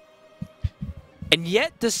Smiths. And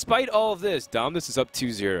yet, despite all of this, Domdus is up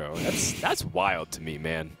 2-0. That's wild to me,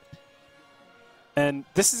 man. And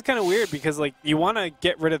this is kind of weird because like you want to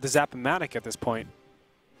get rid of the Zap-O-Matic at this point.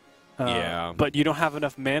 Yeah. But you don't have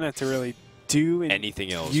enough mana to really do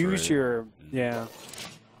anything else. Use your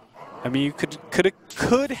I mean, you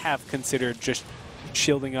could have considered just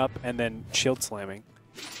shielding up and then shield slamming,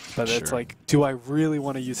 but it's like, do I really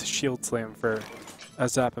want to use a shield slam for a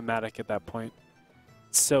Zap-O-Matic at that point?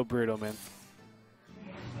 It's so brutal, man.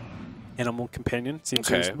 Animal Companion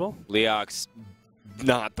seems reasonable. Leok's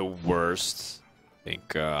not the worst. I think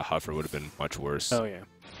Huffer would have been much worse. Oh yeah.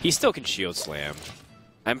 He still can shield slam.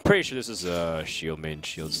 I'm pretty sure this is a shield main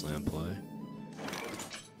shield slam play.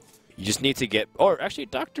 You just need to get... Or actually,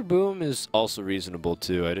 Dr. Boom is also reasonable,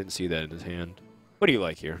 too. I didn't see that in his hand. What do you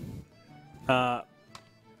like here?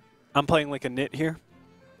 I'm playing like a Knit here.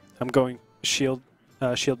 I'm going shield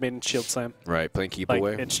maiden, shield slam. Right, playing keep like,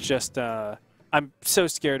 away. It's just... I'm so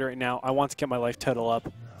scared right now. I want to get my life total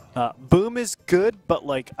up. Boom is good, but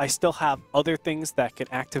like I still have other things that can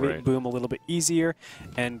activate Boom a little bit easier.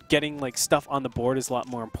 And getting like stuff on the board is a lot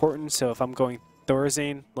more important. So if I'm going...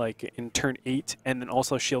 Thorazane, like in turn 8, and then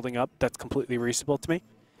also shielding up, that's completely reasonable to me.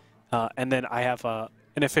 And then I have an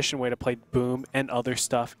efficient way to play Boom and other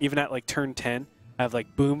stuff. Even at like turn 10, I have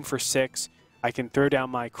like Boom for 6. I can throw down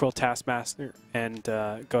my Cruel Taskmaster and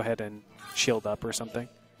go ahead and shield up or something.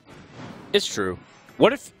 It's true.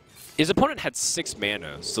 What if his opponent had 6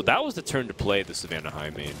 mana, so that was the turn to play the Savannah High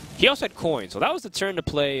Main. He also had coin, so that was the turn to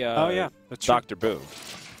play Dr. Boom.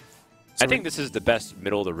 I think this is the best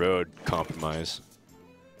middle-of-the-road compromise,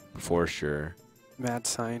 for sure. Mad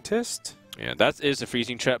Scientist. Yeah, that is a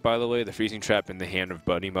freezing trap, by the way. The freezing trap in the hand of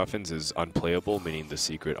BunnyMuffins is unplayable, meaning the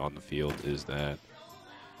secret on the field is that...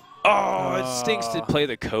 Oh, it stinks to play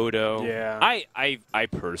the Kodo. Yeah. I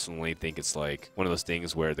personally think it's like one of those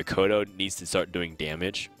things where the Kodo needs to start doing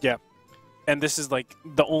damage. Yeah. And this is like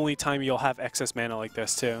the only time you'll have excess mana like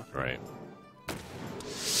this, too. Right.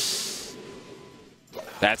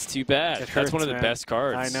 That's too bad. Hurts, that's one of the best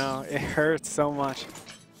cards. I know. It hurts so much.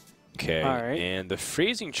 Okay. All right. And the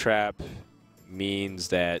freezing trap means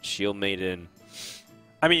that Shield Maiden...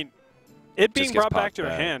 I mean, it being brought back to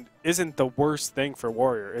your hand isn't the worst thing for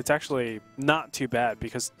Warrior. It's actually not too bad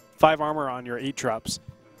because 5 armor on your 8 drops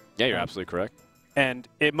Yeah, you're absolutely correct. And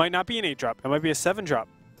it might not be an 8-drop. It might be a 7-drop,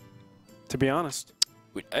 to be honest.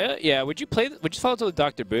 Yeah, would you follow to the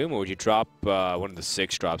Dr. Boom, or would you drop one of the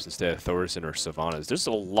 6 drops instead of Thorson or Sylvanas? There's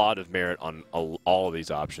a lot of merit on all of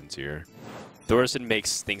these options here. Thorson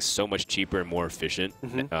makes things so much cheaper and more efficient.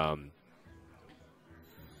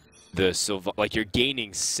 Like you're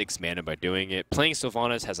gaining 6 mana by doing it. Playing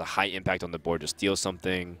Sylvanas has a high impact on the board to steal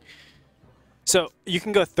something. So you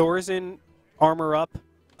can go Thorson, armor up,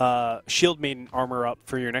 Shield Maiden, armor up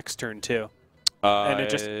for your next turn too. And it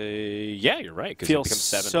just yeah, you're right. Because feels it becomes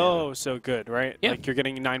 7 so good, right? Yeah. Like you're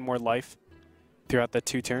getting 9 more life throughout the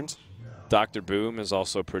 2 turns. Dr. Boom is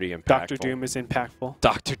also pretty impactful. Dr. Doom is impactful.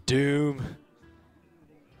 Dr. Doom.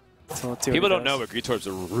 So let's see People what don't know, but Greetorp's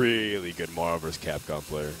a really good Marvel vs. Capcom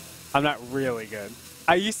player. I'm not really good.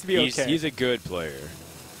 I used to be okay. He's a good player.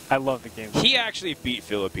 I love the game. He actually beat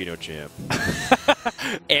Filipino champ.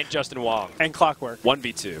 And Justin Wong. And Clockwork.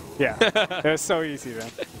 1v2. Yeah. It was so easy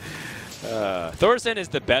then. Thorson is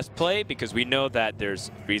the best play because we know that there's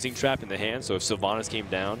Freezing Trap in the hand, so if Sylvanas came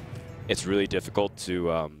down, it's really difficult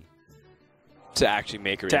to actually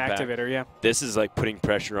make her impact. To activate her, yeah. This is like putting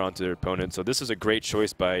pressure onto their opponent, so this is a great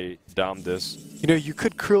choice by Domdus. You know, you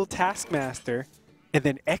could Cruel Taskmaster and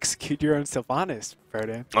then execute your own Sylvanas,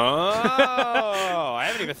 Frodo. Oh, I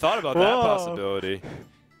haven't even thought about that possibility.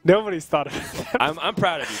 Nobody's thought of that. I'm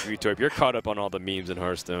proud of you, Greetorp. You're caught up on all the memes in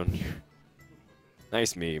Hearthstone.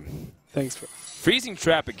 Nice meme. Thanks for Freezing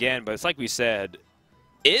Trap again, but it's like we said,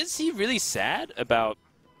 is he really sad about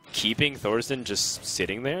keeping Thorson just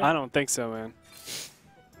sitting there? I don't think so, man.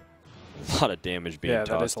 A lot of damage being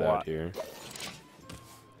tossed out here.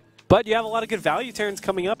 But you have a lot of good value turns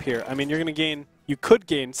coming up here. I mean, you're going to gain, you could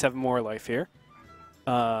gain 7 more life here.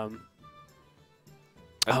 Oh,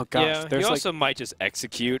 gosh. Yeah, you also might just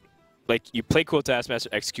execute. Like, you play Cool Taskmaster,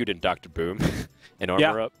 execute, and Dr. Boom, and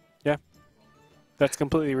armor up. Yeah. That's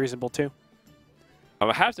completely reasonable, too. I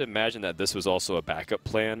would have to imagine that this was also a backup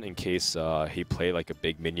plan in case he played like a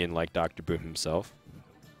big minion like Dr. Boom himself.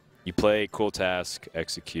 You play Cool Task,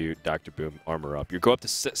 execute, Dr. Boom, armor up. You go up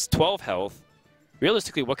to 12 health.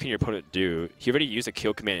 Realistically, what can your opponent do? He already used a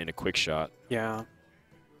kill command in a quick shot. Yeah.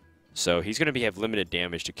 So he's going to have limited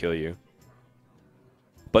damage to kill you.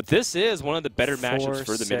 But this is one of the better matchups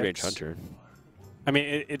for the mid-range hunter. I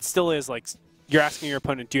mean, it still is like you're asking your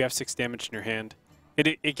opponent, do you have 6 damage in your hand?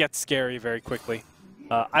 It gets scary very quickly.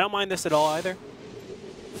 I don't mind this at all either.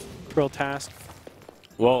 Cruel Task.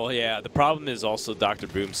 Well, yeah, the problem is also Dr.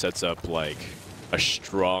 Boom sets up like a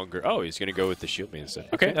stronger... Oh, he's going to go with the Shield Maiden instead.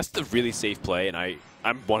 Okay, that's the really safe play, and I'm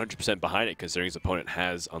 100% behind it considering his opponent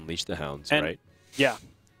has Unleashed the Hounds, right? Yeah.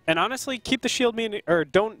 And honestly, keep the Shield Maiden, or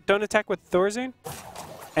don't attack with Thorazine,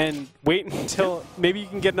 and wait until maybe you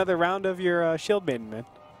can get another round of your Shield Maiden, man.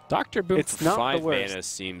 Dr. Boom it's for not 5 the worst. mana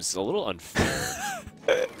seems a little unfair.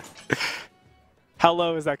 How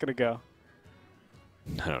low is that going to go?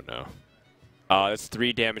 I don't know. That's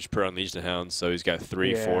 3 damage per Unleash the Hounds, so he's got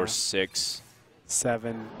 3, 4, 6.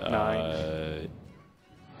 7, 9.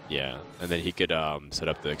 Yeah, and then he could set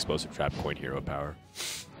up the Explosive Trap Coin Hero power.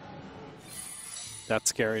 That's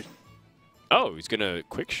scary. Oh, he's going to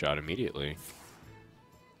Quick Shot immediately.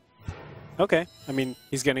 Okay. I mean,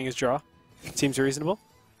 he's getting his draw. Seems reasonable.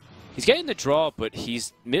 He's getting the draw, but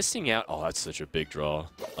he's missing out. Oh, that's such a big draw.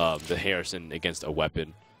 The Harrison against a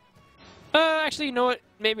weapon. Actually, you know what?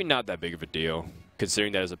 Maybe not that big of a deal,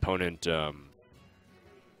 considering that his opponent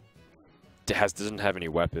doesn't have any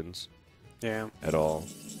weapons. Yeah. At all.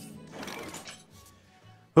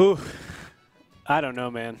 Ooh. I don't know,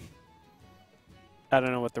 man. I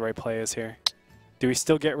don't know what the right play is here. Do we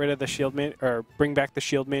still get rid of the Shield Maiden, or bring back the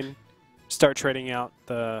Shield Maiden? Start trading out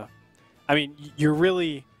the... I mean, you're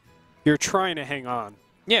trying to hang on.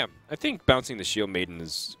 Yeah, I think bouncing the Shield Maiden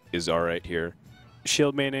is all right here.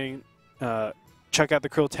 Shield Maiden, check out the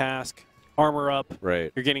Cruel Task, armor up.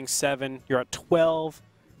 Right. You're getting 7. You're at 12.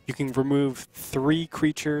 You can remove 3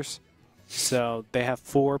 creatures. So they have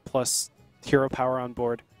 4 plus hero power on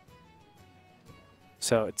board.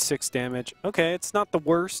 So it's 6 damage. Okay, it's not the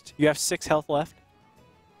worst. You have 6 health left.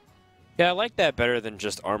 Yeah, I like that better than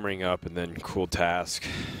just armoring up and then Cool Task.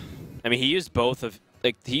 I mean, he used both of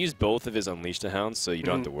his Unleash the Hounds, so you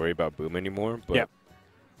don't have to worry about Boom anymore. But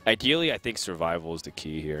ideally, I think survival is the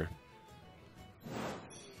key here.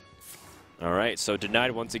 All right, so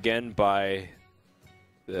denied once again by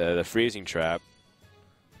the Freezing Trap.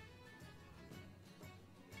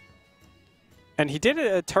 And he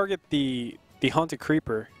did target the Haunted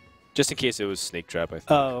Creeper. Just in case it was Snake Trap, I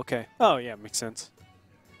think. Oh, okay. Oh, yeah, makes sense.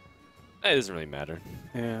 It doesn't really matter.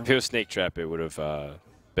 Yeah. If it was Snake Trap, it would have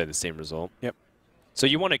been the same result. Yep. So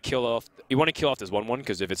you want to kill off this 1/1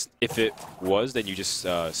 because if it was, then you just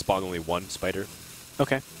spawn only one spider.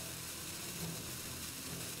 Okay.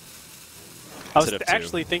 I was Instead of two.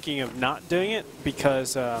 actually thinking of not doing it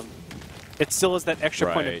because it still has that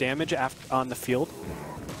extra point of Right. damage on the field.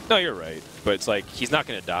 No, you're right. But it's like he's not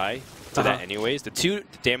going to die to that anyways. The 2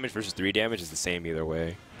 damage versus 3 damage is the same either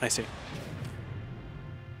way. I see.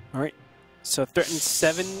 All right. So threatens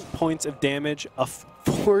 7 points of damage, a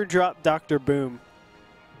 4-drop Dr. Boom.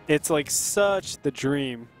 It's like such the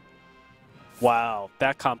dream. Wow,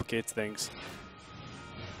 that complicates things.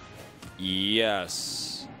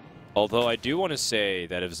 Yes. Although I do want to say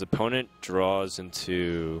that if his opponent draws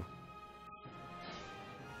into...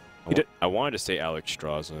 I wanted to say Alex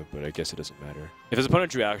Straza, but I guess it doesn't matter. If his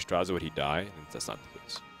opponent drew Alex Straza, would he die? And that's not the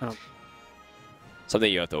case. Oh.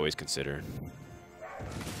 Something you have to always consider.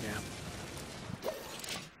 Yeah.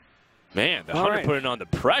 Man, the Hunter putting on the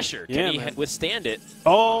pressure. Can he withstand it?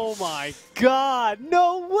 Oh my god,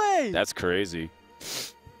 no way! That's crazy.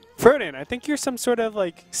 Frodan, I think you're some sort of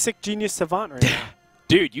like sick genius savant right now.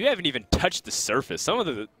 Dude, you haven't even touched the surface. Some of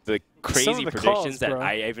the crazy predictions calls, that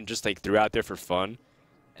I even just like threw out there for fun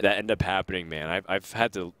that end up happening, man. I've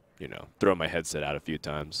had to, you know, throw my headset out a few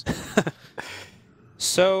times.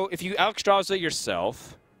 So if you Alex Straza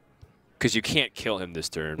yourself, because you can't kill him this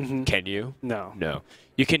turn, can you? No. No.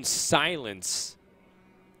 You can silence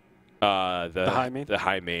the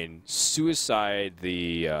high main, suicide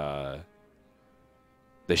the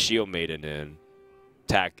Shield Maiden in,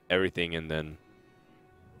 attack everything, and then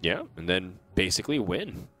and then basically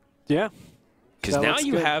win. Yeah. Because now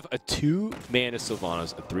you have a 2-mana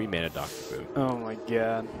Sylvanas, a 3-mana Dr. Boom. Oh my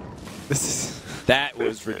god. That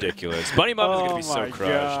was ridiculous. BunnyMuffins is going to be so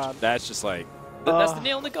crushed. God. That's just like, that's the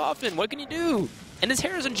nail in the coffin. What can you do? And this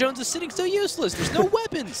Harrison Jones is sitting so useless. There's no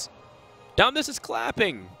weapons. Domdus is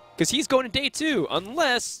clapping because he's going to day 2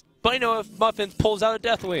 unless BunnyMuffins pulls out a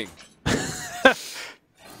Deathwing.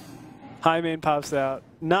 High main pops out.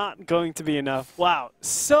 Not going to be enough. Wow.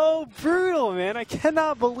 So brutal, man. I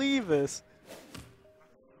cannot believe this.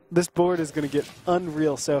 This board is going to get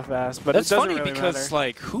unreal so fast, but that's it doesn't funny really because matter.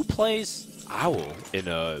 like who plays Owl in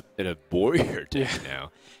a warrior deck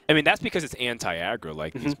now? I mean that's because it's anti-aggro,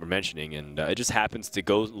 like you were mentioning, and it just happens to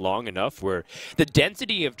go long enough where the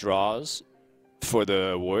density of draws for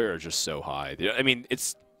the warrior are just so high. I mean,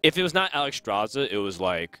 if it was not Alex Straza, it was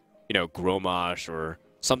like Gromash or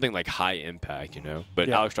something like high impact, But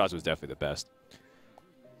Alex Straza was definitely the best.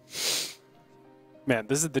 Man,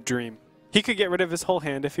 this is the dream. He could get rid of his whole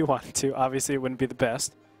hand if he wanted to. Obviously, it wouldn't be the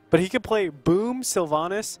best. But he could play Boom,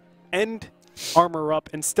 Sylvanas, and Armor Up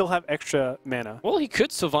and still have extra mana. Well, he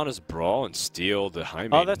could Sylvanas Brawl and steal the high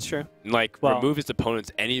main. Oh, that's true. And, remove his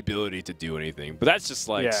opponent's any ability to do anything. But that's just,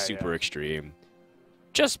 super extreme.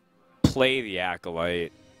 Just play the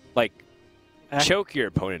Acolyte. Choke your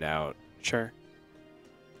opponent out. Sure.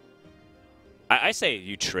 I say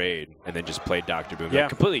you trade and then just play Dr. Boom. Yeah.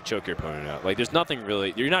 Completely choke your opponent out. There's nothing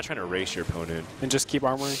really... You're not trying to race your opponent. And just keep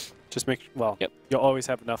armoring. Just make... Well, you'll always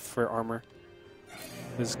have enough for armor.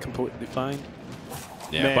 This is completely fine.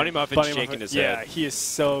 Yeah, BunnyMuffin's shaking his head. Yeah, he is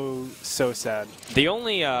so sad. The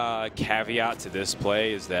only caveat to this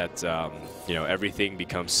play is that, everything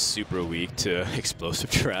becomes super weak to explosive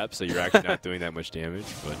traps, so you're actually not doing that much damage.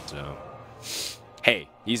 But, hey,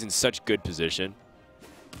 he's in such good position.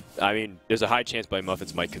 I mean, there's a high chance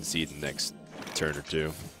BunnyMuffins might concede the next turn or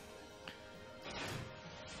two.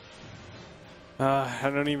 I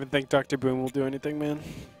don't even think Dr. Boom will do anything, man.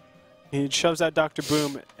 He shoves out Dr.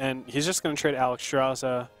 Boom, and he's just going to trade Alex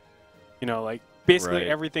Straza, basically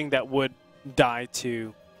everything that would die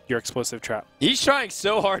to your explosive trap. He's trying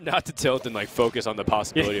so hard not to tilt and focus on the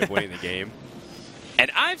possibility of winning the game.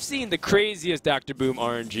 And I've seen the craziest Dr. Boom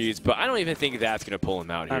RNGs, but I don't even think that's going to pull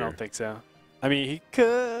him out here. I don't think so. I mean, he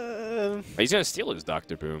could... He's going to steal his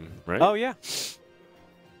Dr. Boom, right? Oh, yeah.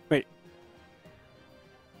 Wait.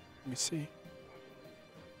 Let me see.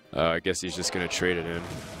 I guess he's just going to trade it in.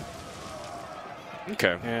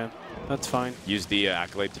 Okay. Yeah, that's fine. Use the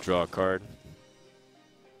Acolyte to draw a card.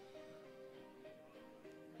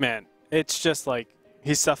 Man, it's just like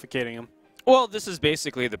he's suffocating him. Well, this is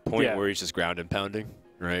basically the point where he's just ground and pounding,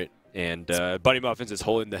 right? And BunnyMuffins is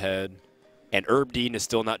holding the head. And Herb Dean is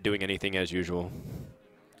still not doing anything as usual.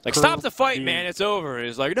 Stop the fight, man, it's over. And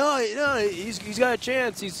he's like, no, he's got a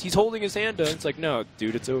chance. He's holding his hand up. It's like, no,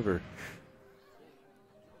 dude, it's over.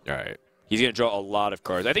 All right. He's going to draw a lot of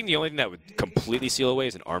cards. I think the only thing that would completely seal away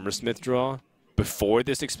is an Armorsmith draw before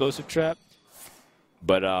this explosive trap.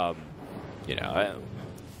 But,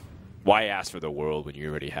 why ask for the world when you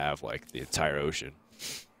already have, the entire ocean?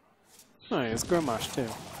 Oh, it's Gromash, too.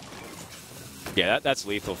 Yeah, that's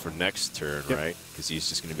lethal for next turn, Yep. right? Because he's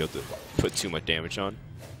just going to be able to put too much damage on.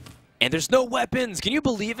 And there's no weapons. Can you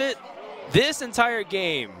believe it? This entire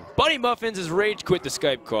game, BunnyMuffins has rage quit the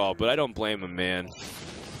Skype call, but I don't blame him, man.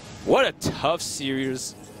 What a tough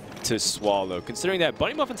series to swallow, considering that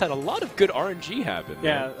BunnyMuffins had a lot of good RNG happen.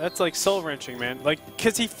 Yeah, man. that's like soul-wrenching, man. Like,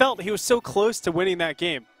 because he felt he was so close to winning that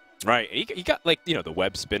game. Right. He got, like, you know, the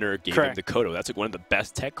web spinner, gave him the Kodo. That's like one of the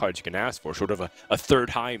best tech cards you can ask for, sort of a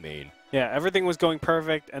third high main. Yeah, everything was going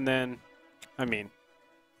perfect, and then, I mean,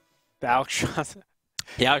 the Alex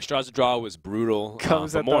The Alex Straza draw was brutal,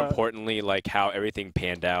 but more importantly, like how everything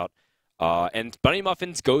panned out. And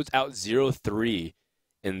BunnyMuffins goes out 0-3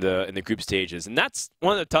 in the group stages, and that's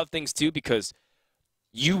one of the tough things too, because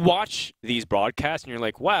you watch these broadcasts and you're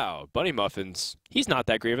like, wow, BunnyMuffins, he's not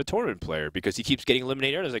that great of a tournament player because he keeps getting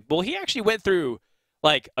eliminated. It's like, well, he actually went through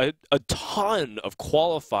like a ton of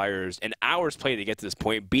qualifiers and hours played to get to this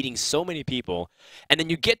point, beating so many people. And then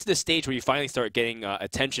you get to the stage where you finally start getting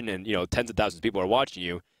attention and, you know, tens of thousands of people are watching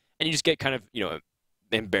you, and you just get kind of, you know,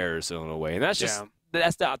 embarrassed in a way. And that's just,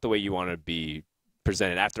 that's not the way you want to be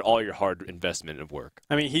presented after all your hard investment of work.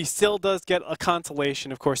 I mean, he still does get a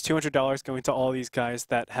consolation, of course, $200 going to all these guys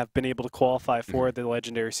that have been able to qualify for the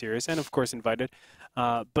Legendary Series and, of course, invited.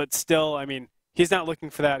 But still, I mean, he's not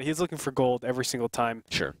looking for that. He's looking for gold every single time.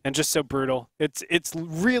 Sure. And just so brutal. It's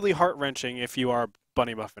really heart-wrenching if you are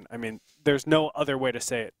BunnyMuffin. I mean, there's no other way to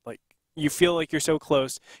say it. Like, you feel like you're so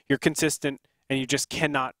close, you're consistent, and you just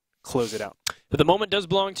cannot close it out. But the moment does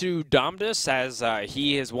belong to Domdus, as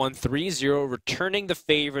he has won 3-0, returning the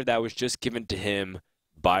favor that was just given to him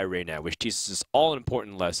by Reynad, which teaches us all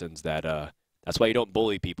important lessons that that's why you don't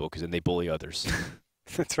bully people, because then they bully others.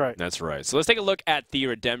 That's right. That's right. So let's take a look at the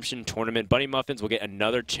Redemption Tournament. BunnyMuffins will get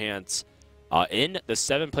another chance in the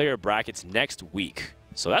 7-player brackets next week.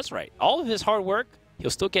 So that's right. All of his hard work,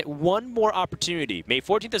 he'll still get one more opportunity. May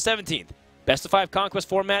 14th to 17th. Best of 5 conquest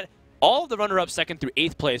format. All of the runner-ups 2nd through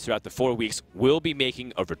 8th place throughout the 4 weeks will be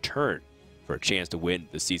making a return for a chance to win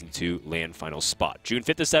the Season 2 LAN final spot. June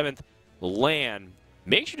 5th to 7th, LAN.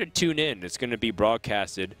 Make sure to tune in. It's going to be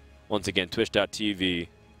broadcasted, once again,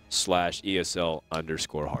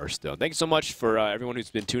 twitch.tv/ESL_Hearthstone. Thanks so much for everyone who's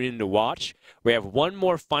been tuning in to watch. We have one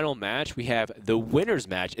more final match. We have the winner's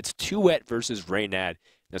match. It's Tuet versus Reynad.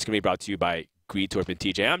 That's going to be brought to you by Greedtorp and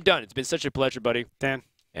TJ. I'm done. It's been such a pleasure, buddy. Dan.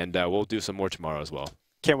 And we'll do some more tomorrow as well.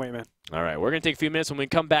 Can't wait, man. All right, we're going to take a few minutes. When we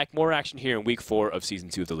come back, more action here in Week 4 of Season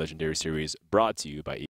 2 of the Legendary Series, brought to you by